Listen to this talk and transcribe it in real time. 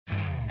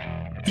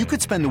You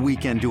could spend the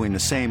weekend doing the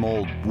same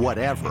old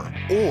whatever,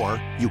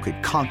 or you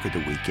could conquer the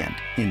weekend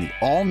in the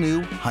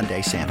all-new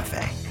Hyundai Santa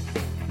Fe.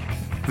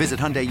 Visit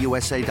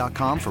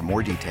HyundaiUSA.com for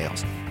more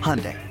details.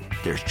 Hyundai,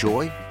 there's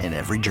joy in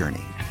every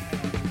journey.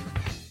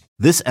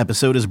 This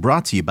episode is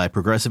brought to you by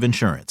Progressive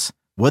Insurance.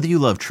 Whether you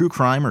love true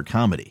crime or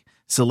comedy,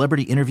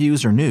 celebrity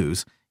interviews or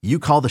news, you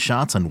call the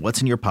shots on what's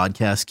in your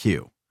podcast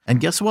queue. And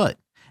guess what?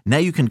 Now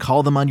you can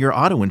call them on your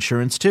auto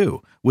insurance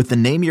too with the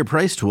Name Your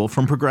Price tool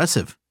from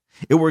Progressive.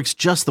 It works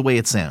just the way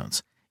it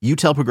sounds. You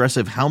tell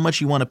Progressive how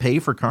much you want to pay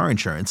for car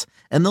insurance,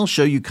 and they'll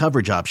show you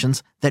coverage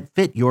options that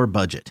fit your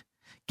budget.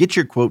 Get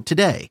your quote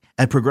today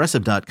at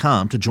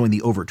Progressive.com to join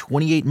the over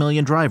 28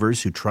 million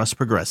drivers who trust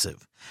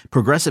Progressive.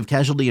 Progressive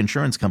Casualty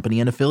Insurance Company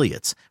and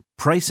Affiliates.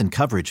 Price and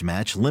coverage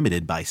match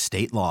limited by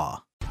state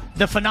law.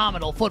 The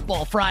phenomenal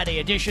Football Friday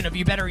edition of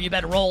You Better You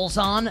Bet rolls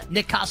on.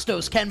 Nick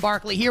Costos, Ken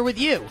Barkley here with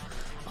you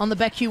on the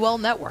BetQL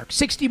Network.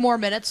 60 more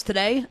minutes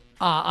today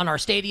on our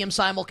stadium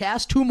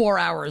simulcast. 2 more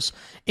hours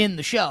in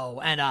the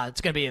show, and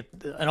it's going to be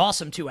an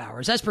awesome 2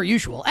 hours, as per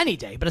usual, any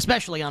day, but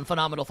especially on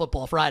Phenomenal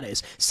Football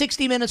Fridays.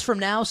 60 minutes from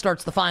now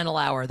starts the final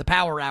hour, the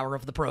power hour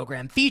of the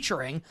program,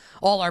 featuring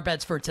all our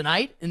bets for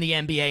tonight in the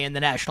NBA and the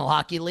National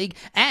Hockey League,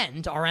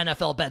 and our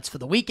NFL bets for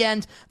the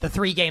weekend, the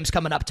 3 games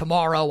coming up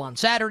tomorrow on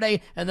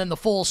Saturday, and then the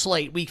full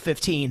slate, Week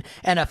 15,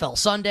 NFL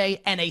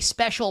Sunday, and a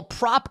special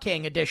Prop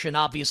King edition,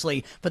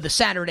 obviously, for the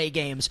Saturday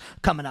games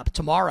coming up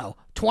tomorrow.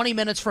 20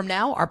 minutes from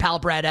now, our pal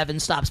Brad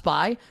Evans stops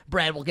by.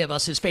 Brad will give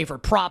us his favorite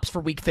props for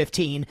Week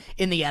 15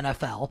 in the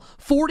NFL.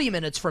 40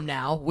 minutes from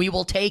now, we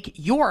will take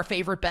your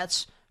favorite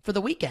bets for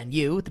the weekend.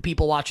 You, the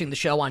people watching the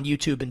show on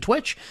YouTube and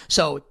Twitch.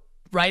 So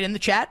write in the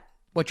chat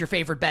what your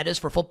favorite bet is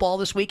for football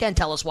this weekend.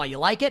 Tell us why you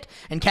like it.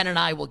 And Ken and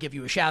I will give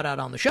you a shout out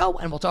on the show,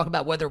 and we'll talk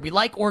about whether we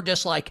like or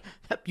dislike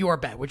your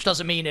bet, which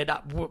doesn't mean it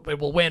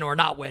will win or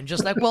not win.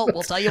 Just like,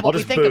 we'll tell you what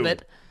we think of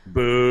it.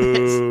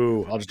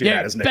 Boo. I'll just do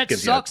that as Nick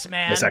gives sucks, you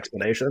man. This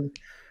explanation.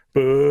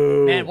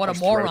 Boo. Man, what a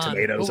moron.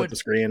 Tomatoes at the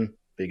screen.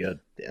 Be good.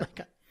 Yeah.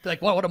 Like,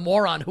 what a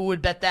moron. Who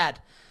would bet that?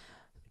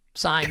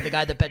 Signed the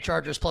guy that bet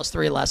Chargers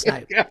 +3 last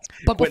night. Yeah.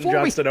 But Quentin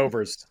Johnston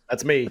overs.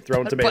 That's me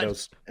throwing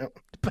tomatoes.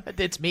 But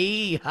it's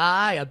me.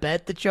 Hi, I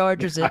bet the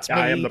Chargers. It's me.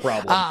 I am the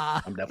problem.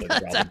 I'm definitely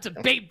the problem. That's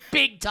a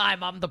big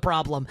time. I'm the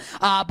problem.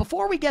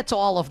 Before we get to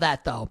all of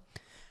that, though,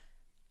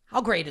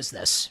 how great is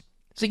this?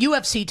 So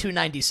UFC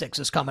 296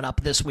 is coming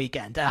up this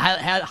weekend,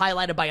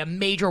 highlighted by a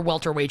major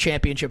welterweight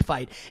championship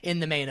fight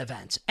in the main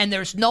event. And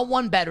there's no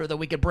one better that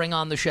we could bring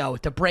on the show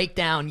to break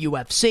down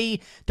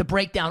UFC, to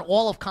break down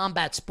all of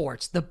combat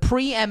sports, the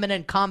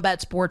preeminent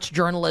combat sports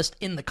journalist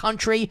in the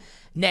country,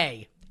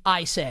 nay,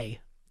 I say,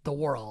 the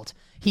world.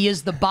 He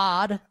is the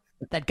bod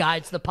that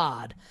guides the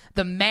pod,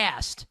 the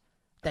mast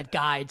that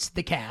guides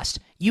the cast.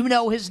 You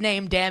know his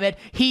name, damn it.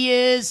 He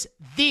is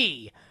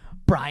the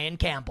Brian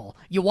Campbell.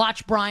 You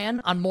watch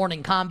Brian on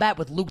Morning Combat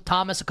with Luke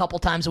Thomas a couple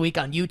times a week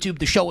on YouTube.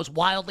 The show is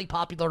wildly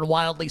popular and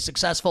wildly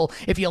successful.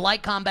 If you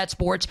like combat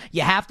sports,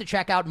 you have to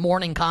check out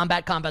Morning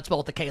Combat. Combat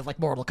spelled with a K, like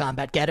Mortal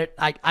Kombat. Get it?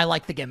 I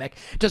like the gimmick.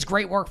 Does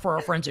great work for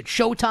our friends at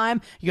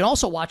Showtime. You can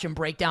also watch him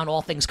break down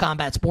all things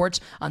combat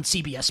sports on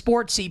CBS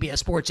Sports, CBS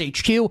Sports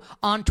HQ,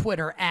 on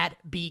Twitter at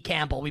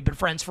 @BCampbell. We've been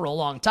friends for a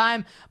long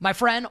time. My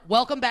friend,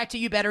 welcome back to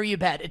You Better You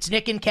Bet. It's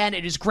Nick and Ken.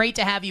 It is great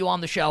to have you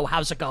on the show.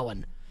 How's it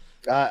going?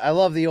 I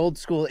love the old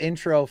school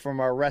intro from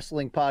our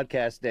wrestling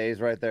podcast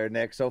days right there,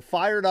 Nick. So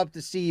fired up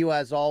to see you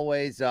as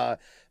always.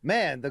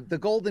 Man, the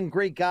golden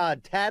Greek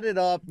god, tatted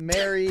up,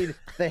 married,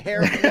 the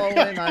hair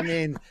flowing. I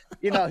mean,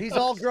 he's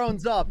all grown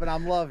up, and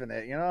I'm loving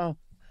it, A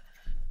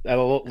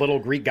little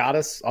Greek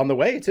goddess on the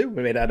way, too.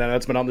 We made that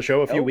announcement on the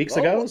show a few weeks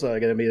ago. So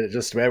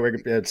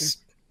it's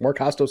more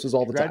Costoses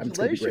all the time.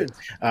 Congratulations.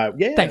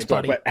 Thanks,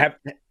 buddy.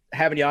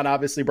 Having you on,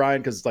 obviously,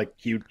 Brian, because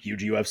huge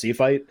UFC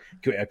fight,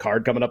 a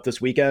card coming up this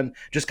weekend.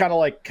 Just kind of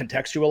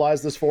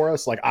contextualize this for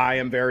us. I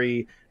am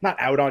very not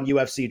out on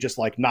UFC, just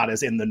not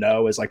as in the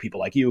know as people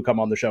like you come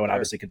on the show and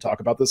obviously can talk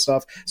about this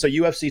stuff. So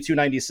UFC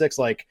 296,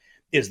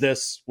 is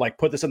this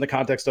put this in the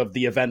context of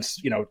the events,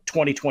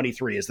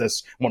 2023? Is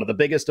this one of the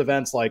biggest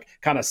events?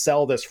 Kind of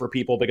sell this for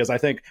people, because I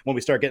think when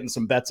we start getting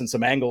some bets and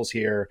some angles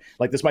here,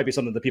 this might be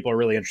something that people are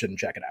really interested in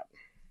checking out.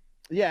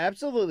 Yeah,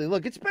 absolutely.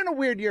 Look, it's been a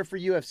weird year for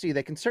UFC.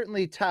 They can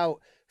certainly tout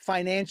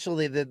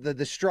financially the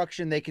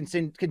destruction they can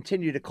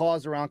continue to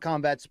cause around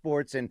combat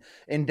sports, and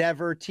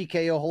Endeavor,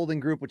 TKO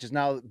Holding Group, which is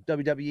now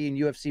WWE and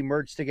UFC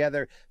merged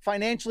together.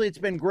 Financially, it's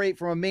been great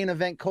from a main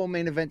event,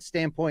 co-main event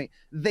standpoint.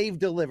 They've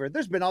delivered.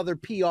 There's been other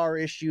PR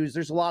issues.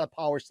 There's a lot of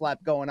power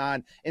slap going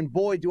on. And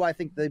boy, do I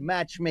think the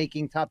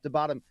matchmaking top to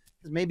bottom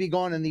maybe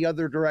gone in the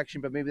other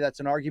direction, but maybe that's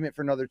an argument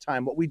for another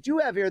time. What we do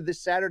have here this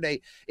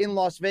Saturday in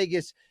Las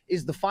Vegas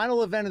is the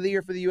final event of the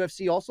year for the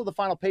UFC, also the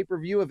final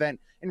pay-per-view event.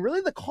 And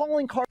really the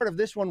calling card of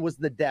this one was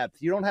the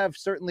depth. You don't have,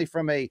 certainly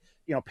from a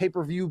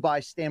pay-per-view buy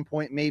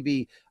standpoint,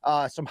 maybe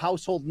some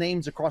household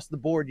names across the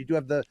board. You do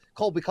have the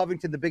Colby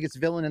Covington, the biggest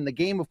villain in the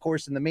game, of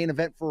course, in the main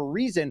event for a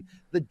reason.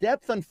 The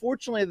depth,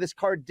 unfortunately, of this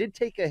card did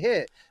take a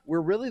hit,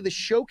 where really the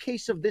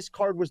showcase of this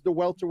card was the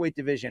welterweight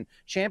division.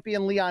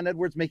 Champion Leon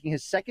Edwards making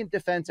his second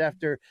defense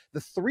after the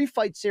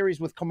 3-fight series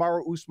with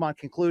Kamaru Usman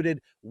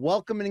concluded,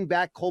 welcoming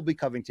back Colby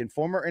Covington,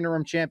 former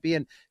interim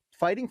champion,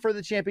 fighting for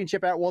the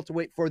championship at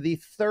welterweight for the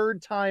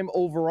 3rd time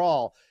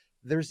overall.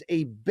 There's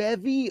a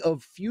bevy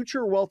of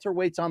future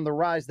welterweights on the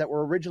rise that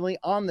were originally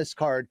on this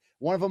card.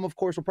 One of them, of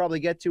course, we'll probably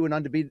get to, an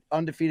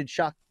undefeated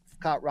Shavkat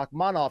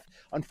Rakhmonov.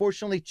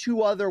 Unfortunately,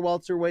 2 other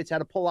welterweights had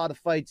to pull out of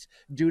fights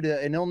due to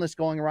an illness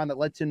going around that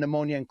led to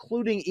pneumonia,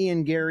 including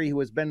Ian Gary, who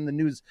has been in the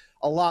news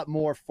a lot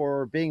more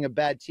for being a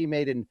bad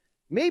teammate and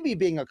maybe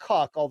being a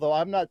cuck, although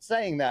I'm not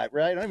saying that,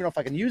 right? I don't even know if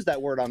I can use that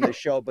word on this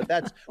show, but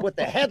that's what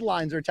the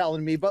headlines are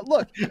telling me. But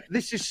look,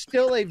 this is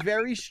still a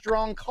very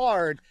strong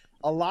card.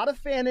 A lot of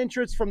fan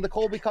interest from the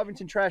Colby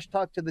Covington trash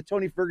talk to the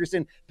Tony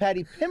Ferguson,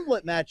 Paddy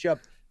Pimblett matchup.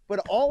 But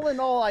all in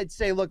all, I'd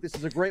say, look, this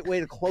is a great way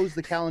to close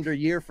the calendar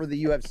year for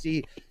the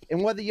UFC.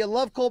 And whether you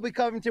love Colby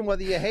Covington,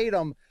 whether you hate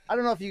him, I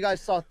don't know if you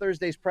guys saw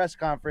Thursday's press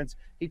conference.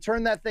 He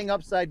turned that thing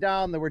upside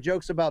down. There were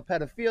jokes about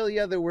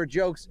pedophilia. There were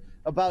jokes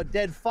about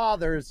dead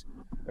fathers.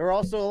 There were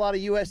also a lot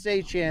of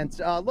USA chants.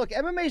 Look,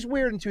 MMA's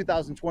weird in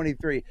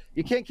 2023.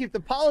 You can't keep the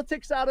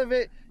politics out of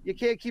it. You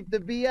can't keep the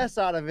BS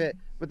out of it.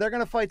 But they're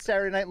going to fight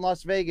Saturday night in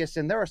Las Vegas,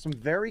 and there are some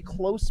very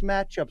close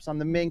matchups on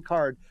the main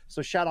card.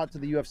 So shout out to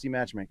the UFC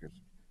matchmakers.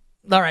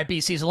 All right,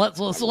 BC. So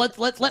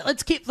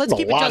let's keep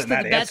adjusting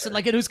the bets and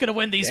who's going to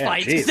win these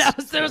fights.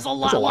 There's a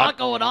lot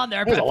going on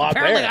there. But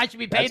apparently, I should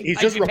be paid. He's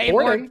just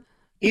reporting.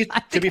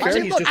 To be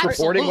fair, he's just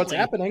reporting what's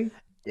happening.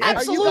 Yeah.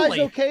 Absolutely. Are you guys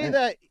okay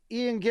that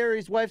Ian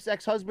Gary's wife's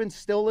ex-husband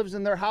still lives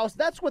in their house?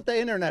 That's what the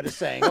internet is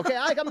saying. Okay,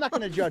 I'm not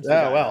going to judge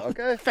that. Well,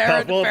 okay.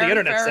 Fair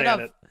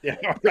enough. Yeah,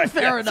 right.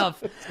 Fair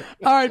enough.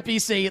 All right,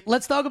 BC.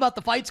 Let's talk about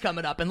the fights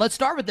coming up, and let's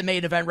start with the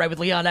main event, right? With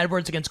Leon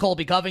Edwards against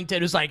Colby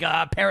Covington, who's like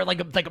a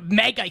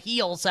mega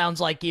heel.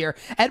 Sounds like here.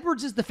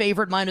 Edwards is the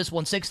favorite,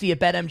 -160 at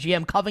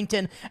BetMGM.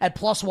 Covington at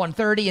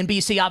 +130. And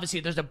BC,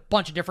 obviously, there's a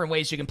bunch of different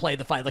ways you can play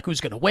the fight, like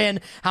who's going to win,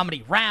 how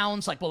many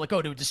rounds, like will it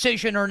go to a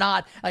decision or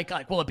not, like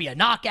will it be a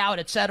knockout,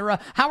 etc.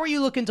 How are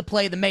you looking to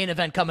play the main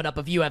event coming up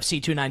of UFC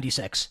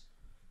 296?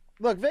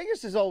 Look,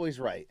 Vegas is always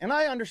right, and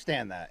I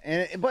understand that.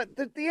 But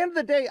at the end of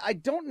the day, I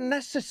don't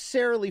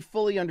necessarily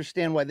fully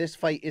understand why this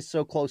fight is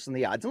so close in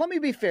the odds. And let me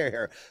be fair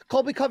here.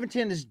 Colby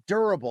Covington is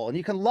durable, and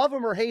you can love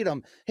him or hate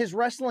him. His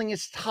wrestling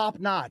is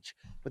top-notch.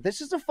 But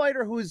this is a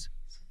fighter who's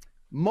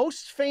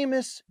most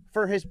famous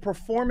for his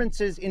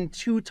performances in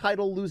 2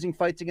 title-losing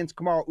fights against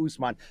Kamaru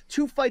Usman.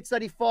 2 fights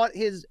that he fought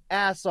his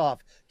ass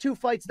off. 2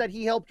 fights that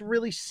he helped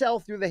really sell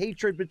through the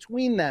hatred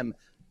between them.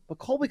 But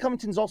Colby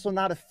Covington's also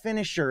not a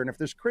finisher, and if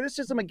there's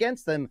criticism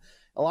against him,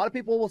 a lot of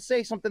people will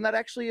say something that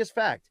actually is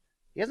fact.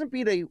 He hasn't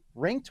beat a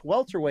ranked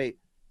welterweight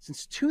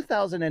since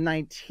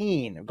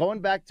 2019, going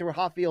back to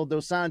Rafael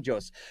Dos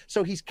Anjos.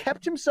 So he's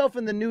kept himself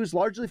in the news,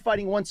 largely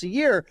fighting once a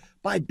year,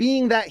 by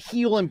being that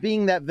heel and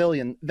being that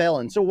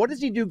villain. So what does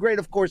he do great?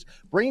 Of course,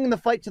 bringing the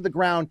fight to the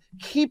ground,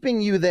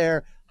 keeping you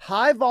there,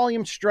 high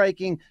volume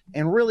striking,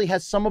 and really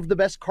has some of the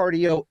best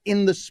cardio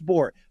in the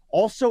sport.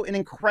 Also an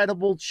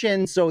incredible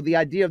chin, so the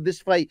idea of this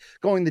fight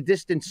going the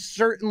distance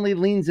certainly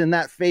leans in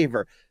that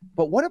favor.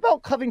 But what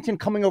about Covington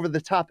coming over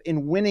the top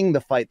and winning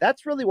the fight?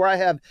 That's really where I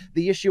have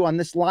the issue on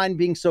this line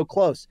being so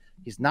close.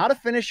 He's not a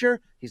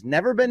finisher. He's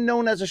never been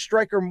known as a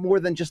striker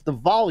more than just the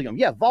volume.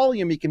 Yeah,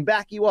 volume, he can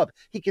back you up.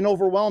 He can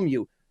overwhelm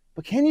you.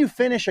 But can you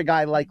finish a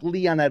guy like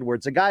Leon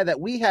Edwards, a guy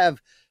that we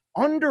have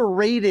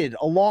underrated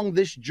along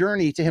this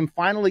journey to him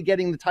finally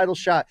getting the title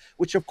shot,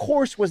 which of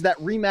course was that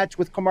rematch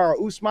with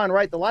Kamaru Usman,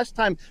 right? The last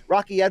time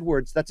Rocky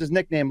Edwards, that's his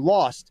nickname,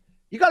 lost.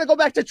 You got to go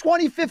back to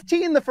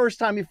 2015, the first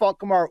time he fought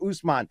Kamaru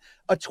Usman.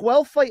 A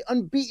 12-fight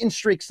unbeaten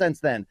streak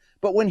since then.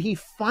 But when he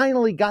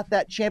finally got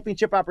that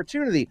championship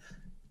opportunity,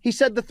 he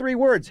said the 3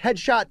 words,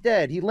 headshot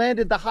dead. He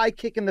landed the high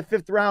kick in the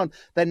 5th round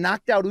that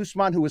knocked out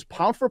Usman, who was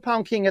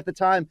pound-for-pound king at the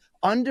time,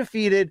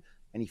 undefeated.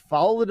 And he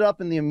followed it up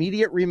in the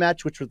immediate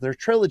rematch, which was their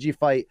trilogy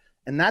fight.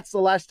 And that's the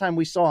last time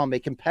we saw him, a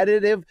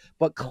competitive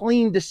but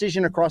clean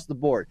decision across the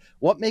board.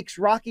 What makes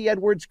Rocky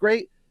Edwards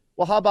great?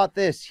 Well, how about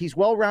this? He's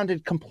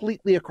well-rounded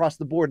completely across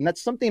the board. And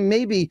that's something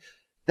maybe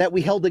that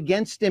we held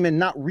against him and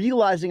not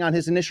realizing on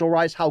his initial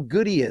rise how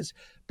good he is.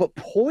 But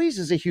poise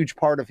is a huge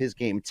part of his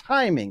game.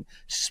 Timing,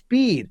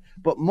 speed,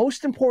 but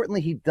most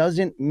importantly, he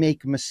doesn't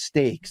make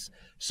mistakes.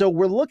 So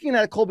we're looking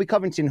at a Colby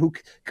Covington who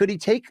could he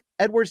take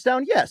Edwards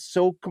down? Yes.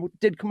 So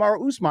did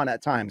Kamaru Usman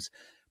at times.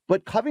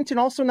 But Covington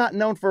also not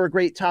known for a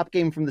great top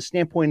game from the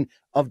standpoint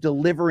of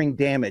delivering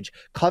damage.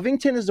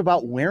 Covington is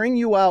about wearing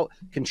you out,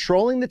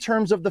 controlling the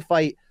terms of the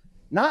fight,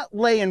 not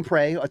lay and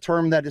pray, a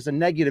term that is a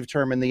negative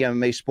term in the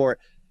MMA sport.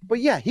 But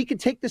yeah, he could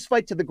take this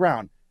fight to the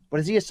ground. But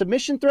is he a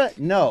submission threat?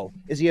 No.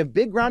 Is he a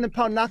big ground and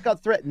pound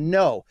knockout threat?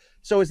 No.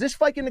 So is this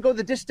fight going to go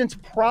the distance?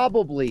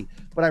 Probably.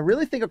 But I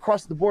really think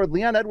across the board,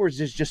 Leon Edwards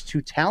is just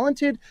too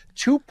talented,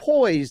 too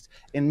poised,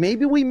 and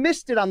maybe we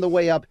missed it on the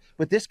way up,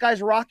 but this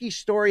guy's Rocky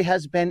story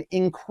has been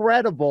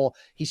incredible.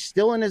 He's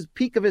still in his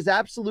peak of his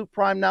absolute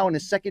prime now in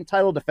his second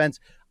title defense.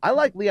 I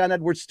like Leon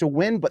Edwards to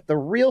win, but the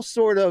real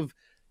sort of,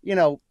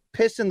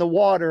 piss in the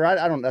water, I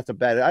don't know, that's a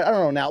bad, I don't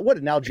know now what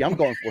analogy I'm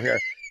going for here.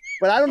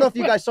 But I don't know if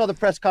you guys saw the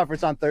press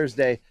conference on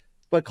Thursday,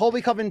 but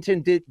Colby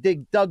Covington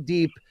dug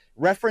deep,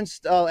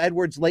 referenced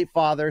Edwards' late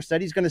father,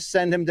 said he's going to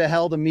send him to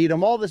hell to meet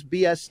him, all this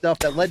BS stuff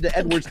that led to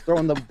Edwards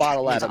throwing the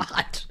bottle at him.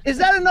 Is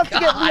that enough to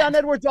get Leon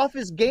Edwards off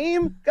his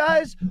game,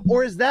 guys?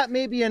 Or is that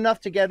maybe enough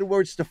to get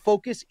Edwards to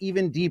focus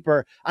even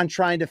deeper on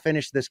trying to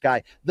finish this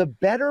guy? The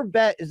better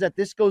bet is that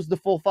this goes the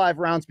full 5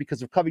 rounds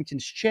because of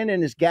Covington's chin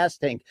and his gas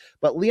tank.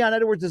 But Leon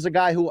Edwards is a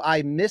guy who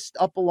I missed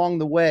up along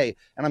the way,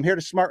 and I'm here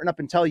to smarten up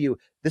and tell you,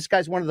 this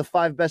guy's one of the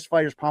 5 best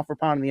fighters pound for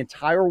pound in the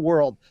entire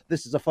world.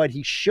 This is a fight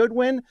he should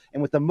win,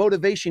 and with the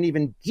motivation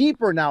even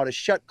deeper now to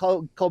shut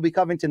Colby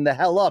Covington the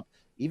hell up,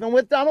 even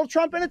with Donald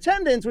Trump in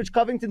attendance, which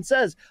Covington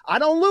says, I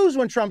don't lose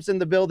when Trump's in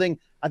the building.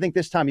 I think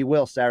this time he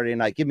will Saturday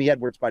night. Give me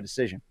Edwards by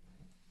decision.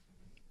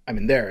 I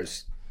mean,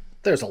 there's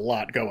a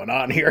lot going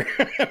on here.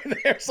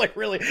 There's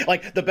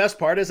the best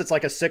part is it's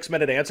like a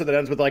 6-minute answer that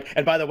ends with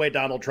and by the way,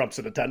 Donald Trump's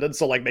in attendance.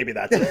 So maybe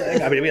that's the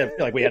thing. I mean,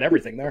 we had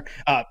everything there.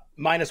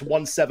 Minus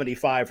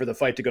 175 for the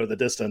fight to go the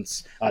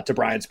distance, to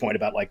Brian's point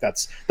about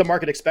that's the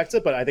market expects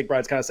it. But I think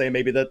Brian's kind of saying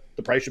maybe that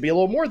the price should be a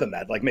little more than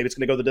that. Maybe it's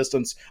going to go the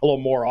distance a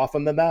little more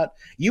often than that.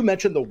 You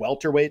mentioned the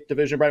welterweight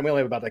division, Brian. We only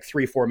have about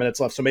 3-4 minutes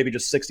left. So maybe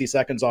just 60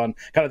 seconds on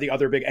kind of the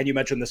other big, and you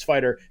mentioned this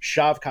fighter,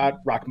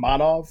 Shavkat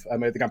Rakhmonov. I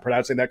think I'm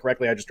pronouncing that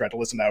correctly. I just tried to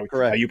listen to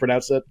how you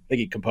pronounce it. I think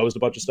he composed a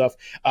bunch of stuff.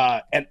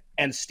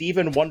 And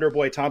Stephen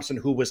Wonderboy Thompson,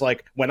 who was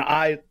when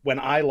I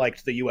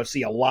liked the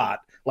UFC a lot,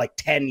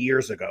 10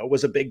 years ago,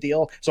 was a big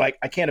deal. So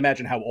I can't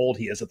imagine how old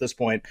he is at this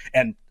point.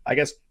 And I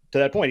guess to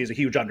that point, he's a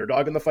huge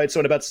underdog in the fight. So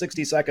in about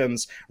 60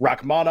 seconds,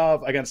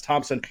 Rakhmonov against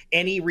Thompson,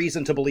 any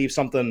reason to believe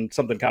something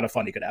kind of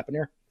funny could happen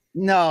here?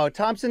 No,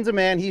 Thompson's a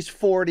man. He's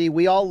 40.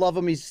 We all love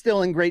him. He's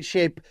still in great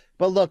shape.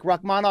 But look,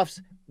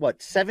 Rakhmonov's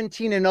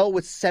 17-0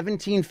 with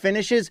 17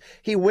 finishes.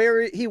 He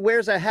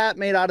wears a hat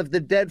made out of the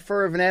dead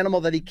fur of an animal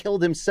that he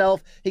killed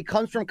himself. He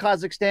comes from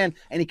Kazakhstan,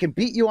 and he can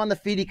beat you on the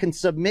feet. He can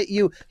submit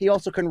you. He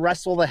also can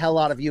wrestle the hell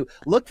out of you.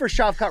 Look for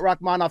Shavkat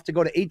Rakhmonov to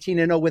go to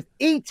 18-0 with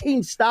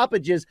 18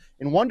 stoppages,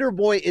 and Wonder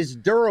Boy is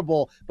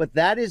durable, but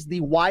that is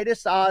the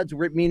widest odds,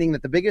 meaning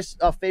that the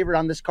biggest favorite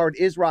on this card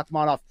is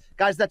Rakhmonov.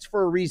 Guys, that's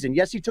for a reason.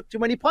 Yes, he took too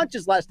many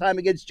punches last time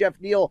against Jeff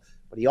Neal,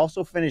 but he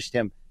also finished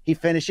him. He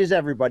finishes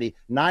everybody.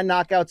 9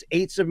 knockouts,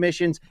 8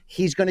 submissions.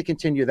 He's going to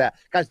continue that.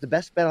 Guys, the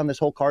best bet on this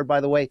whole card, by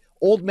the way,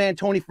 old man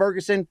Tony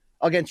Ferguson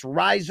against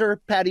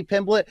riser Paddy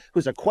Pimblett,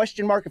 who's a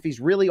question mark if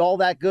he's really all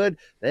that good.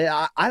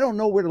 I don't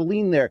know where to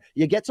lean there.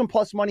 You get some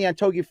plus money on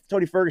Tony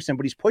Ferguson,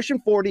 but he's pushing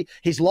 40.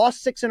 He's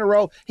lost 6 in a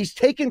row. He's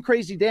taken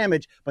crazy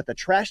damage, but the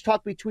trash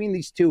talk between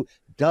these two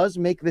does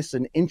make this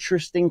an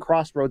interesting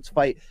crossroads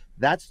fight.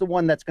 That's the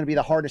one that's going to be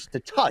the hardest to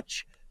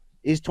touch.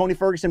 Is Tony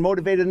Ferguson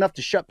motivated enough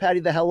to shut Paddy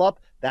the hell up?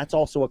 That's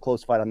also a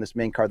close fight on this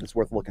main card that's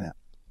worth looking at.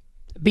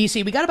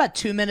 BC, we got about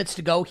 2 minutes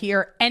to go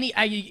here.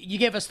 You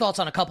gave us thoughts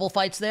on a couple of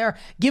fights there.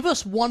 Give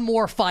us one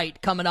more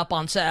fight coming up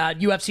on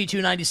UFC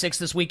 296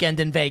 this weekend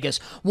in Vegas.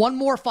 One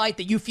more fight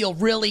that you feel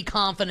really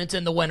confident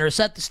in the winner.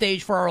 Set the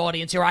stage for our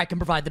audience here. I can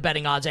provide the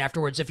betting odds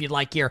afterwards if you'd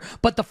like here.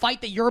 But the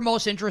fight that you're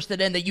most interested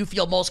in, that you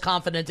feel most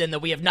confident in, that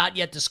we have not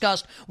yet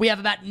discussed, we have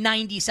about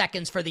 90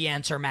 seconds for the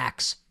answer,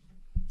 Max.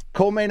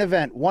 Co-main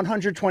event,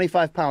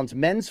 125 pounds,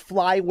 men's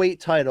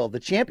flyweight title. The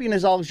champion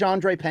is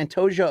Alexandre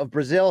Pantoja of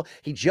Brazil.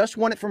 He just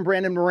won it from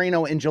Brandon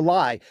Moreno in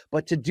July.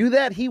 But to do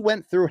that, he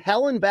went through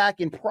hell and back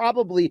in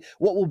probably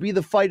what will be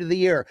the fight of the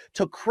year.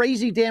 Took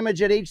crazy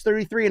damage at age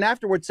 33 and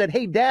afterwards said,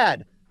 hey,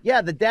 Dad.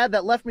 Yeah, the dad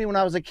that left me when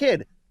I was a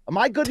kid. Am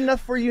I good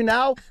enough for you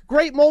now?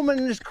 Great moment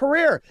in his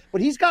career.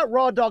 But he's got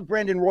raw dog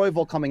Brandon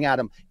Royval coming at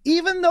him.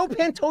 Even though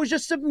Pantoja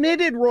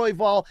submitted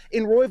Royval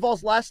in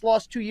Royval's last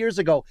loss 2 years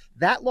ago,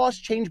 that loss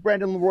changed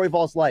Brandon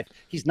Royval's life.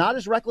 He's not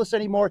as reckless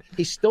anymore.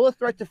 He's still a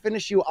threat to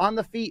finish you on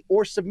the feet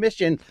or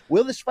submission.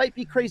 Will this fight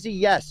be crazy?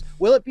 Yes.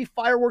 Will it be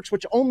fireworks,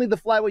 which only the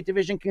flyweight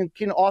division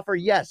can offer?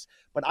 Yes.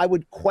 But I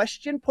would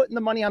question putting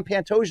the money on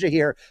Pantoja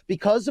here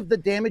because of the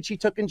damage he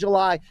took in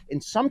July.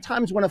 And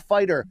sometimes when a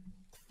fighter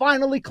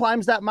finally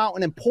climbs that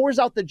mountain and pours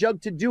out the jug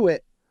to do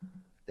it,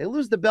 they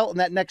lose the belt in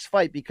that next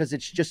fight because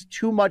it's just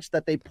too much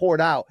that they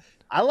poured out.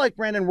 I like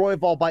Brandon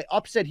Royval by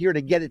upset here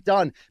to get it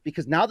done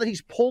because now that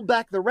he's pulled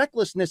back the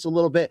recklessness a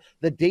little bit,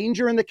 the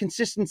danger and the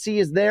consistency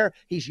is there.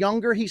 He's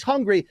younger, he's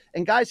hungry,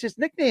 and guys, his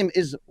nickname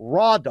is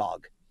Raw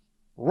Dog.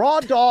 Raw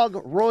Dog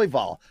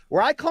Royval.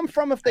 Where I come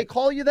from, if they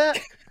call you that,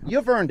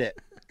 you've earned it.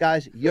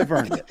 Guys, you've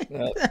earned it.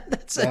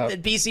 That's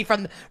BC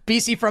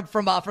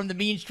from the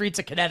mean streets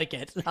of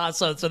Connecticut.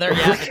 So there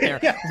you have it there.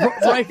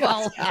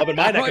 Royval, up in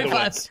my neck of the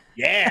woods.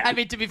 Yeah. I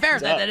mean, to be fair,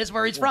 that is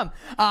where he's from.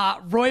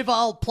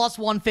 Royval plus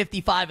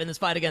 155 in this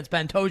fight against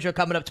Pantoja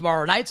coming up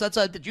tomorrow night. So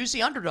that's the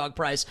juicy underdog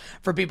price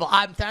for people.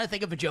 I'm trying to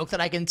think of a joke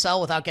that I can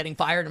sell without getting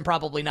fired, and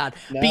probably not.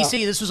 No.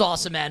 BC, this was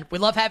awesome, man. We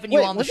love having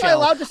you on the show. Was I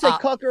allowed to say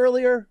cuck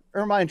earlier,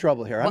 or am I in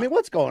trouble here? I mean,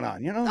 what's going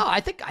on? You know? No,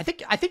 I think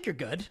you're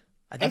good.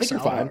 I think so.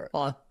 You're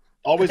fine.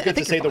 Always good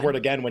to say the word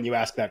again when you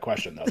ask that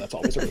question, though. That's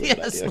always a really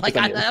good idea. Like,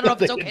 I don't know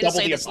if it's okay to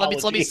say this.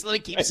 Let me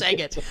keep saying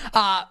it.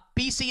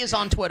 BC is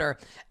on Twitter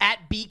at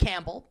B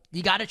Campbell.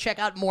 You got to check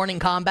out Morning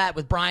Combat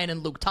with Brian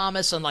and Luke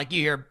Thomas. And like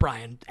you hear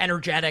Brian,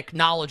 energetic,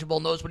 knowledgeable,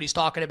 knows what he's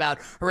talking about.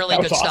 Really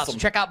good stuff. So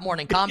check out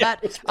Morning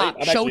Combat.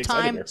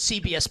 Showtime,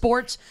 CBS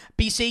Sports.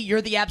 BC,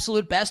 you're the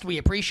absolute best. We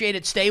appreciate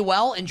it. Stay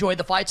well. Enjoy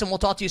the fights. And we'll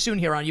talk to you soon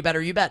here on You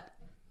Better You Bet.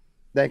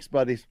 Thanks,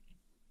 buddies.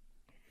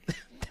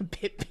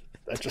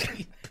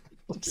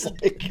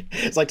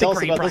 It's like tell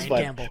us about this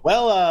fight. Campbell.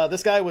 Well,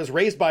 this guy was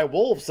raised by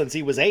wolves since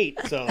he was 8,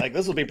 so like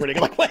this will be pretty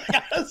good. Like, wait,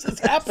 how does this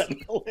happen?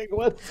 Like,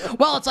 what?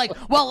 Well, it's like,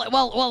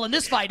 well, in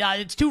this fight,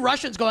 it's 2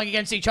 Russians going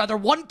against each other.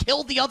 One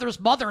killed the other's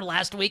mother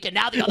last week, and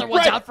now the other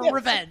one's out for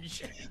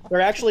revenge.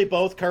 They're actually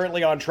both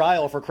currently on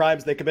trial for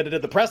crimes they committed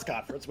at the press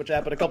conference, which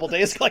happened a couple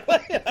days ago. Like,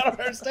 wait, I don't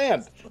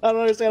understand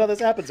how this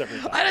happens every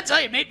time. I gotta tell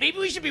you, maybe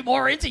we should be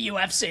more into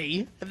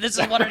UFC. If this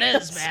is what it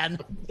is, man.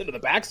 Into the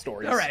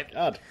backstories. All right.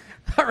 God.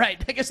 All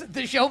right, I guess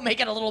the show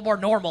make it a little more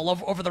normal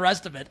over the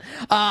rest of it.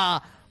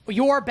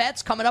 Your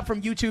bets coming up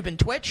from YouTube and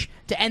Twitch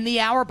to end the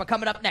hour, but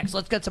coming up next,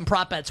 let's get some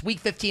prop bets. Week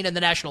 15 in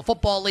the National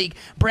Football League.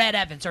 Brad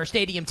Evans, our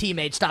stadium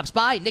teammate, stops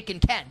by. Nick and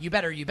Ken, You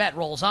Better You Bet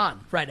rolls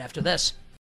on right after this.